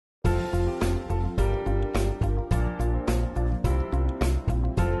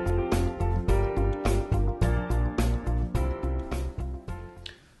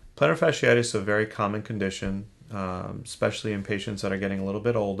Plantar fasciitis is a very common condition, especially in patients that are getting a little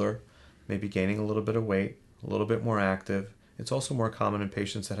bit older, maybe gaining a little bit of weight, a little bit more active. It's also more common in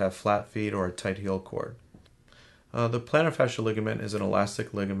patients that have flat feet or a tight heel cord. The plantar fascial ligament is an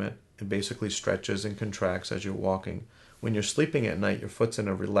elastic ligament. It basically stretches and contracts as you're walking. When you're sleeping at night, your foot's in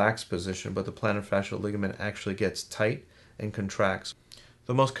a relaxed position, but the plantar fascial ligament actually gets tight and contracts.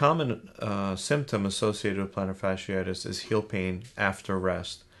 The most common symptom associated with plantar fasciitis is heel pain after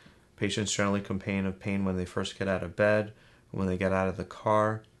rest. Patients generally complain of pain when they first get out of bed, when they get out of the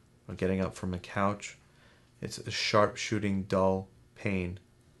car, or getting up from a couch. It's a sharp shooting, dull pain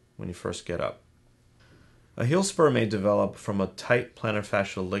when you first get up. A heel spur may develop from a tight plantar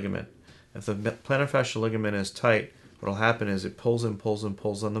fascial ligament. If the plantar fascial ligament is tight, what will happen is it pulls and pulls and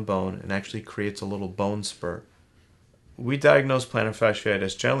pulls on the bone and actually creates a little bone spur. We diagnose plantar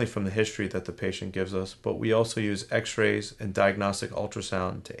fasciitis generally from the history that the patient gives us, but we also use x-rays and diagnostic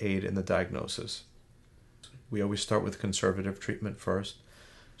ultrasound to aid in the diagnosis. We always start with conservative treatment first: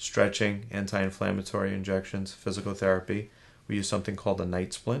 stretching, anti-inflammatory injections, physical therapy. We use something called a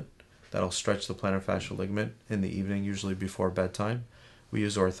night splint that'll stretch the plantar fascial ligament in the evening, usually before bedtime. We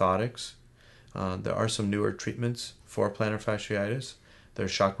use orthotics. There are some newer treatments for plantar fasciitis.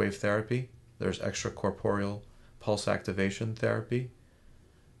 There's shockwave therapy. There's extracorporeal pulse activation therapy.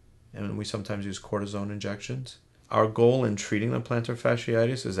 And we sometimes use cortisone injections. Our goal in treating the plantar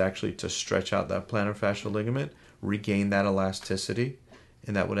fasciitis is actually to stretch out that plantar fascial ligament, regain that elasticity,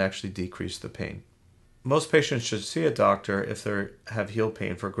 and that would actually decrease the pain. Most patients should see a doctor if they have heel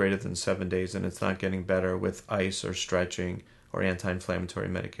pain for greater than 7 days and it's not getting better with ice or stretching or anti-inflammatory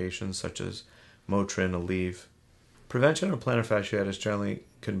medications such as Motrin, Aleve. Prevention of plantar fasciitis generally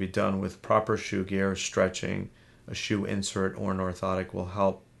can be done with proper shoe gear, stretching. A shoe insert or an orthotic will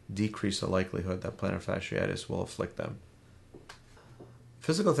help decrease the likelihood that plantar fasciitis will afflict them.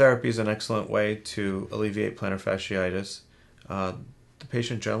 Physical therapy is an excellent way to alleviate plantar fasciitis. The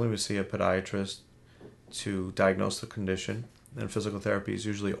patient generally will see a podiatrist to diagnose the condition, and physical therapy is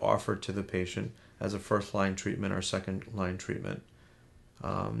usually offered to the patient as a first-line treatment or second-line treatment.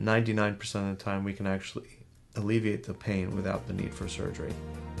 99% of the time we can actually alleviate the pain without the need for surgery.